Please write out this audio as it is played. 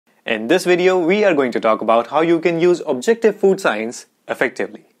In this video, we are going to talk about how you can use objective food science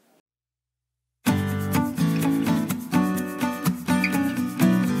effectively.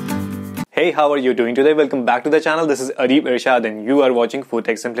 Hey, how are you doing today? Welcome back to the channel. This is Areeb Irshad and you are watching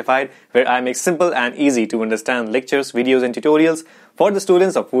Foodtech Simplified, where I make simple and easy to understand lectures, videos and tutorials for the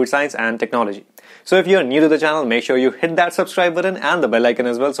students of food science and technology. So if you are new to the channel, make sure you hit that subscribe button and the bell icon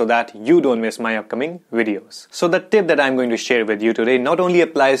as well so that you don't miss my upcoming videos. So the tip that I'm going to share with you today not only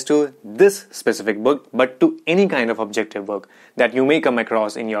applies to this specific book, but to any kind of objective book that you may come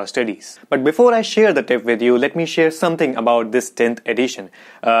across in your studies. But before I share the tip with you, let me share something about this 10th edition.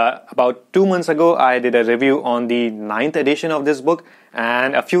 About 2 months ago, I did a review on the 9th edition of this book,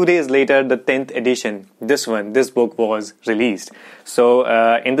 and a few days later, the 10th edition, this book was released. So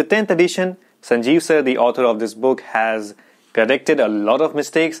in the 10th edition, Sanjeev sir, the author of this book, has corrected a lot of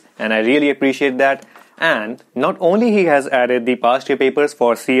mistakes, and I really appreciate that. And not only he has added the past year papers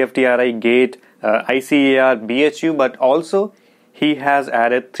for CFTRI, GATE, ICAR, BHU, but also he has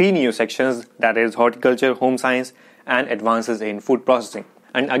added 3 new sections, that is horticulture, home science and advances in food processing.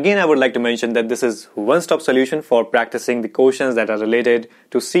 And again, I would like to mention that this is one-stop solution for practicing the questions that are related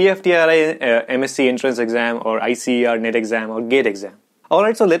to CFTRI, MSc entrance exam, or ICAR NET exam or GATE exam.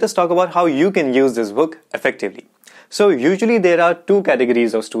 Alright, so let us talk about how you can use this book effectively. So usually there are 2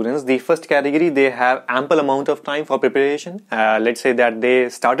 categories of students. The first category, they have ample amount of time for preparation. Let's say that they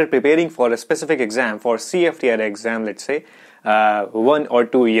started preparing for a specific exam, for CFTRI exam, let's say 1 or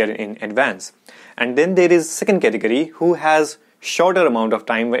 2 years in advance. And then there is second category who has shorter amount of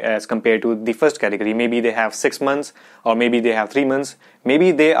time as compared to the first category. Maybe they have 6 months, or maybe they have 3 months.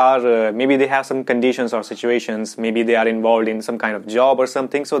 Maybe they have some conditions or situations. Maybe they are involved in some kind of job or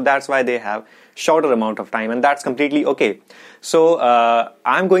something. So that's why they have shorter amount of time, and that's completely okay. So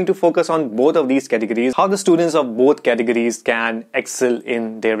I'm going to focus on both of these categories, how the students of both categories can excel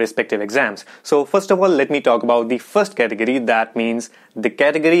in their respective exams. So first of all, let me talk about the first category. That means the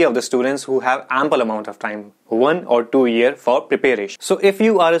category of the students who have ample amount of time, 1 or 2 years for preparation. So if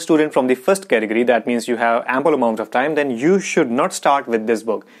you are a student from the first category, that means you have ample amount of time, then you should not start with this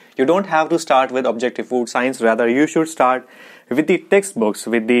book. You don't have to start with objective food science. Rather, you should start with the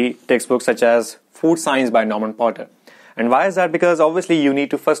textbooks such as Food Science by Norman Porter. And why is that? Because obviously you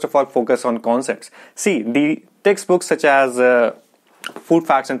need to first of all focus on concepts. See, the textbooks such as Food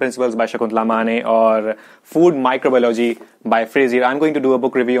Facts and Principles by Shakuntala Mane or Food Microbiology by Frazier. I'm going to do a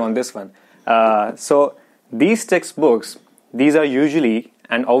book review on this one. So these textbooks, these are usually,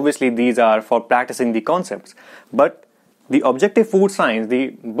 and obviously these are for practicing the concepts. But the objective food science, the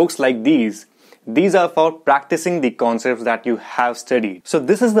books like these are for practicing the concepts that you have studied. So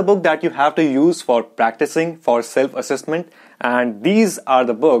this is the book that you have to use for practicing, for self-assessment, and these are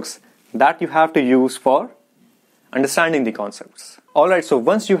the books that you have to use for understanding the concepts. Alright, so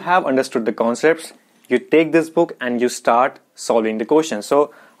once you have understood the concepts, you take this book and you start solving the questions.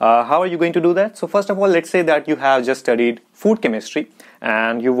 So how are you going to do that? So first of all, let's say that you have just studied food chemistry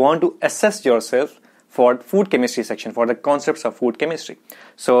and you want to assess yourself for food chemistry section, for the concepts of food chemistry.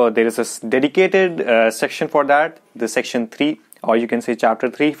 So there is a dedicated section for that, the section 3, or you can say chapter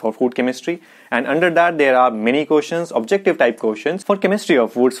 3 for food chemistry. And under that there are many questions, objective type questions for chemistry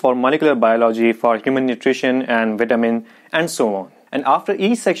of foods, for molecular biology, for human nutrition and vitamin, and so on. And after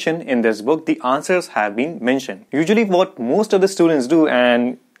each section in this book, the answers have been mentioned. Usually what most of the students do,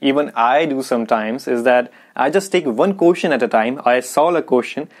 and even I do sometimes, is that I just take one question at a time. I solve a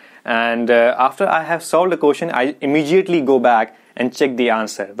question, and after I have solved a question, I immediately go back and check the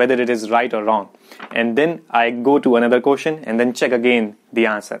answer, whether it is right or wrong. And then I go to another question and then check again the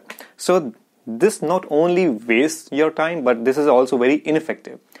answer. So this not only wastes your time, but this is also very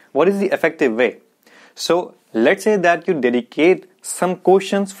ineffective. What is the effective way? So let's say that you dedicate some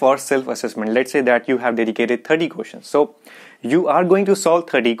questions for self-assessment. Let's say that you have dedicated 30 questions. So you are going to solve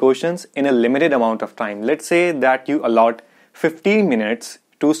 30 questions in a limited amount of time. Let's say that you allot 15 minutes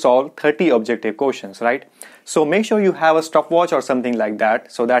to solve 30 objective questions, right? So make sure you have a stopwatch or something like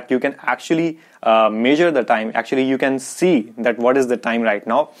that so that you can actually measure the time. Actually, you can see that what is the time right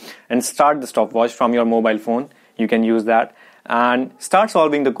now and start the stopwatch from your mobile phone. You can use that and start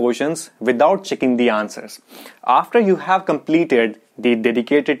solving the questions without checking the answers. After you have completed the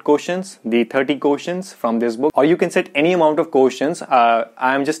dedicated questions, the 30 questions from this book, or you can set any amount of questions. I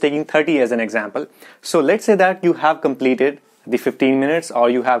am just taking 30 as an example. So let's say that you have completed the 15 minutes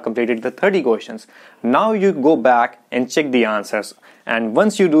or you have completed the 30 questions. Now you go back and check the answers. And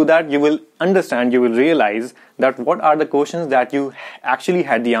once you do that, you will understand, you will realize that what are the questions that you actually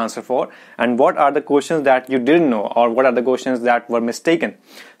had the answer for, and what are the questions that you didn't know, or what are the questions that were mistaken.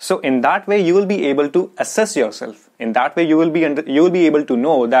 So in that way, you will be able to assess yourself. In that way, you will be able to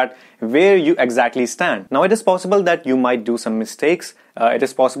know that where you exactly stand. Now, it is possible that you might do some mistakes. It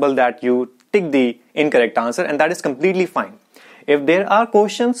is possible that you tick the incorrect answer, and that is completely fine. If there are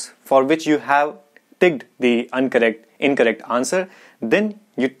questions for which you have ticked the incorrect answer, then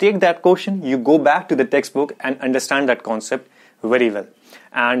you take that question, you go back to the textbook and understand that concept very well.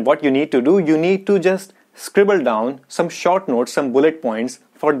 And what you need to do, you need to just scribble down some short notes, some bullet points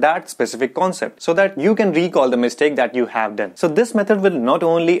for that specific concept, so that you can recall the mistake that you have done. So this method will not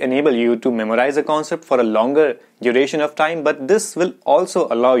only enable you to memorize a concept for a longer duration of time, but this will also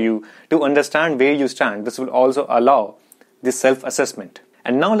allow you to understand where you stand. This will also allow this self-assessment.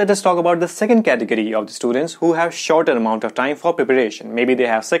 And now let us talk about the second category of the students who have shorter amount of time for preparation. Maybe they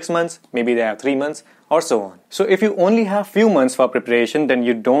have 6 months, maybe they have 3 months, or so on. So if you only have few months for preparation, then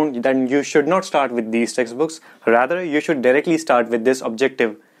you should not start with these textbooks. Rather, you should directly start with this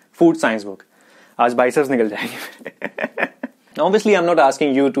objective food science book. आज biceps निकल जाएंगे. Obviously, I'm not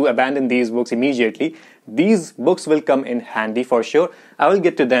asking you to abandon these books immediately. These books will come in handy for sure. I will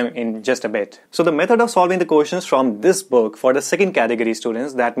get to them in just a bit. So the method of solving the questions from this book for the second category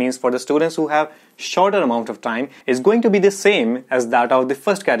students, that means for the students who have shorter amount of time, is going to be the same as that of the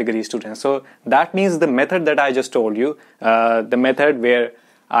first category students. So that means the method that I just told you, the method where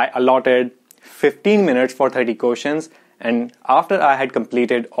I allotted 15 minutes for 30 questions, and after I had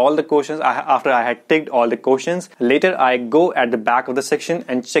completed all the questions, after I had ticked all the questions, later I go at the back of the section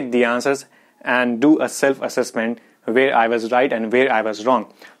and check the answers and do a self-assessment where I was right and where I was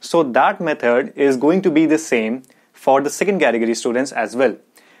wrong. So that method is going to be the same for the second category students as well.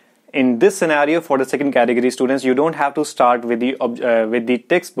 In this scenario, for the second category students, you don't have to start with the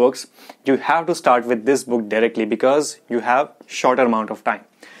textbooks. You have to start with this book directly because you have shorter amount of time.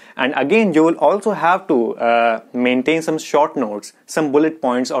 And again, you will also have to maintain some short notes, some bullet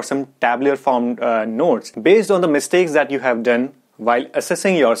points or some tabular form notes based on the mistakes that you have done while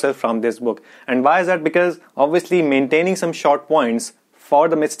assessing yourself from this book. And why is that? Because obviously maintaining some short points for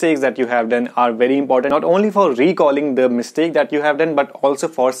the mistakes that you have done are very important, not only for recalling the mistake that you have done, but also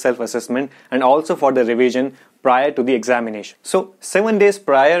for self-assessment and also for the revision prior to the examination. So 7 days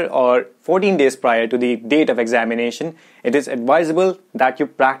prior or 14 days prior to the date of examination, it is advisable that you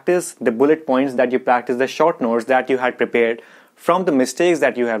practice the bullet points, that you practice the short notes that you had prepared from the mistakes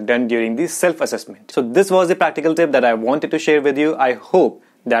that you have done during the self-assessment. So this was the practical tip that I wanted to share with you. I hope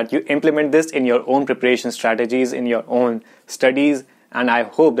that you implement this in your own preparation strategies, in your own studies, and I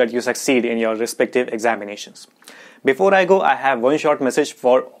hope that you succeed in your respective examinations. Before I go, I have one short message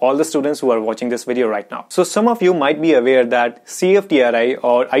for all the students who are watching this video right now. So some of you might be aware that CFTRI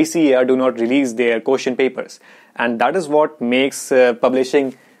or ICAR do not release their question papers, and that is what makes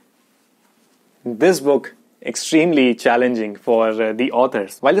publishing this book extremely challenging for the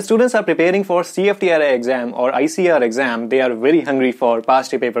authors. While the students are preparing for CFTRI exam or ICAR exam, they are very hungry for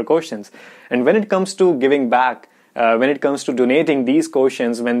past paper questions. And when it comes to giving back, when it comes to donating these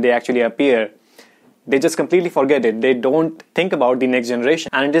questions when they actually appear, they just completely forget it. They don't think about the next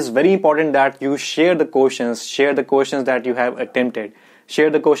generation. And it is very important that you share the questions that you have attempted, share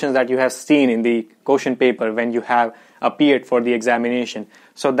the questions that you have seen in the question paper when you have appeared for the examination,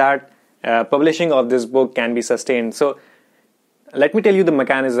 so that publishing of this book can be sustained. So let me tell you the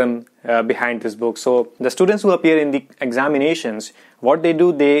mechanism behind this book. So the students who appear in the examinations, what they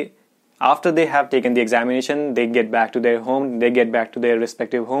do, after they have taken the examination, they get back to their home, they get back to their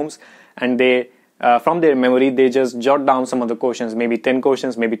respective homes, and they from their memory, they just jot down some of the questions, maybe 10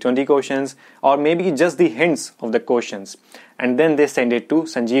 questions, maybe 20 questions, or maybe just the hints of the questions. And then they send it to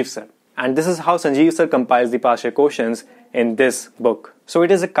Sanjeev sir. And this is how Sanjeev sir compiles the past year questions in this book. So it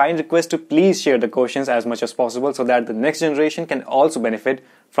is a kind request to please share the questions as much as possible so that the next generation can also benefit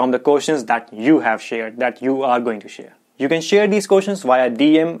from the questions that you have shared, that you are going to share. You can share these questions via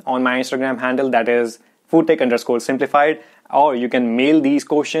DM on my Instagram handle, that is foodtech_simplified, or you can mail these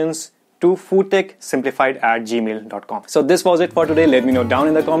questions to foodtechsimplified@gmail.com. So this was it for today. Let me know down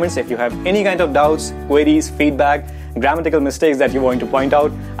in the comments if you have any kind of doubts, queries, feedback, grammatical mistakes that you want to point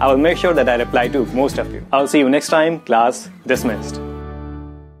out. I will make sure that I reply to most of you. I'll see you next time. Class dismissed.